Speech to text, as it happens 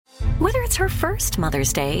Whether it's her first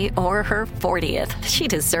Mother's Day or her 40th, she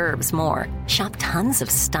deserves more. Shop tons of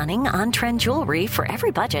stunning on-trend jewelry for every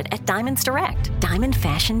budget at Diamonds Direct. Diamond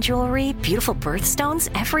fashion jewelry, beautiful birthstones,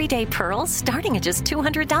 everyday pearls starting at just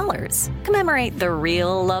 $200. Commemorate the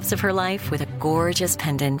real loves of her life with a gorgeous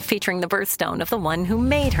pendant featuring the birthstone of the one who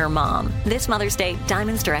made her mom. This Mother's Day,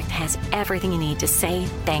 Diamonds Direct has everything you need to say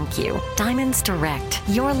thank you. Diamonds Direct.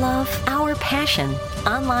 Your love, our passion.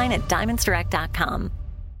 Online at diamondsdirect.com.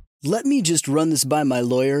 "Let me just run this by my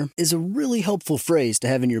lawyer" is a really helpful phrase to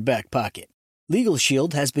have in your back pocket. Legal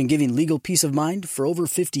Shield has been giving legal peace of mind for over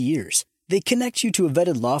 50 years. They connect you to a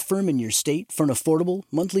vetted law firm in your state for an affordable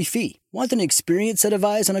monthly fee. Want an experienced set of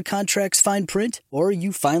eyes on a contract's fine print? Or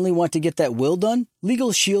you finally want to get that will done?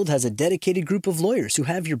 Legal Shield has a dedicated group of lawyers who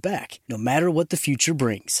have your back, no matter what the future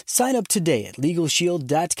brings. Sign up today at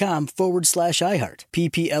LegalShield.com/iHeart.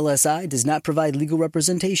 PPLSI does not provide legal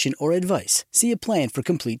representation or advice. See a plan for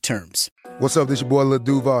complete terms. What's up, this your boy Lil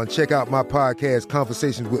Duval, and check out my podcast,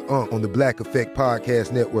 Conversations with Unc, on the Black Effect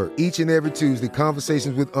Podcast Network. Each and every Tuesday,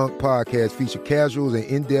 Conversations with Unc podcast feature casuals and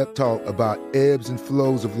in-depth talk about ebbs and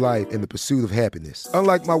flows of life and the pursuit of happiness.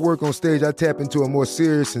 Unlike my work on stage, I tap into a more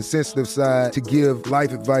serious and sensitive side to give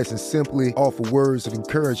life advice and simply offer words of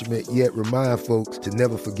encouragement, yet remind folks to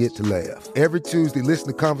never forget to laugh. Every Tuesday, listen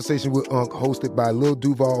to Conversation with Unc, hosted by Lil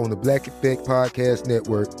Duval on the Black Effect Podcast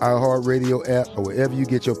Network, iHeartRadio app, or wherever you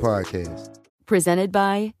get your podcasts. Presented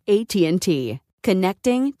by AT&T.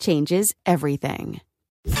 Connecting changes everything.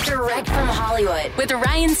 Direct from Hollywood with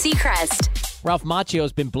Ryan Seacrest. Ralph Macchio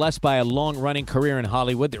has been blessed by a long-running career in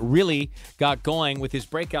Hollywood that really got going with his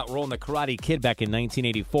breakout role in The Karate Kid back in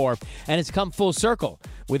 1984, and it's come full circle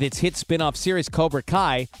with its hit spin-off series Cobra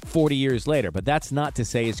Kai 40 years later. But that's not to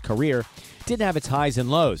say his career didn't have its highs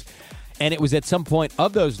and lows. And it was at some point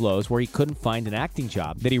of those lows where he couldn't find an acting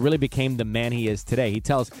job that he really became the man he is today. He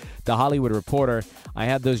tells The Hollywood Reporter, "I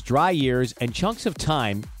had those dry years and chunks of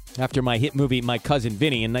time after my hit movie My Cousin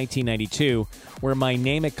Vinny in 1992 where my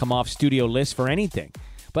name had come off studio lists for anything.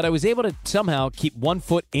 But I was able to somehow keep one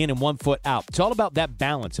foot in and one foot out." It's all about that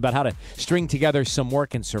balance, about how to string together some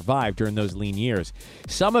work and survive during those lean years.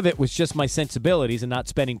 Some of it was just my sensibilities and not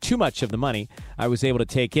spending too much of the money I was able to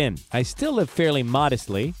take in. I still live fairly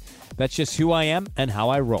modestly. That's just who I am and how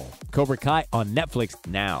I roll. Cobra Kai on Netflix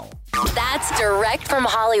now. That's Direct from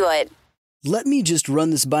Hollywood. "Let me just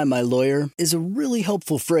run this by my lawyer" is a really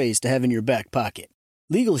helpful phrase to have in your back pocket.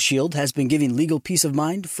 Legal Shield has been giving legal peace of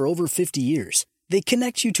mind for over 50 years. They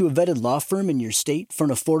connect you to a vetted law firm in your state for an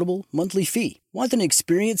affordable monthly fee. Want an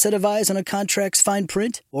experienced set of eyes on a contract's fine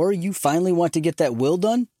print? Or you finally want to get that will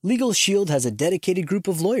done? Legal Shield has a dedicated group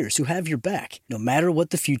of lawyers who have your back, no matter what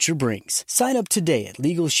the future brings. Sign up today at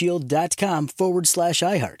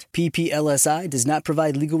LegalShield.com/iHeart. PPLSI does not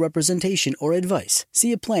provide legal representation or advice.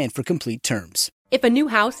 See a plan for complete terms. If a new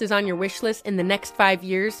house is on your wish list in the next 5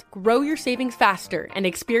 years, grow your savings faster and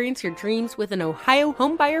experience your dreams with an Ohio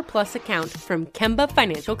Homebuyer Plus account from Kemba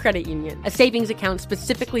Financial Credit Union. A savings account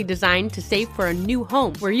specifically designed to save for a new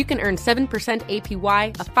home, where you can earn 7%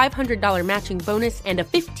 APY, a $500 matching bonus, and a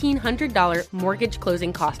 $1,500 mortgage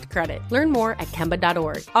closing cost credit. Learn more at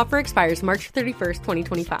Kemba.org. Offer expires March 31st,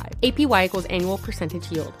 2025. APY equals annual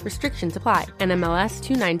percentage yield. Restrictions apply. NMLS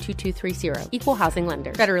 292230. Equal housing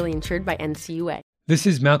lender. Federally insured by NCUA. This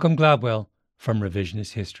is Malcolm Gladwell from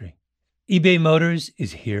Revisionist History. eBay Motors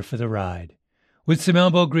is here for the ride. With some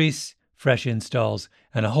elbow grease, fresh installs,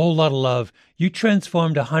 and a whole lot of love, you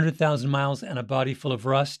transformed 100,000 miles and a body full of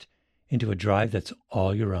rust into a drive that's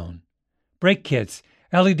all your own. Brake kits,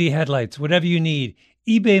 LED headlights, whatever you need,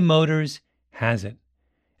 eBay Motors has it.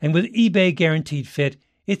 And with eBay Guaranteed Fit,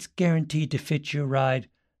 it's guaranteed to fit your ride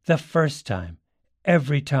the first time,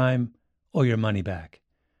 every time, or your money back.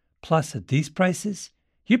 Plus, at these prices,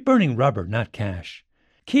 you're burning rubber, not cash.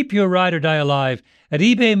 Keep your ride or die alive at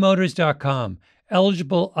ebaymotors.com.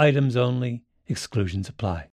 Eligible items only. Exclusions apply.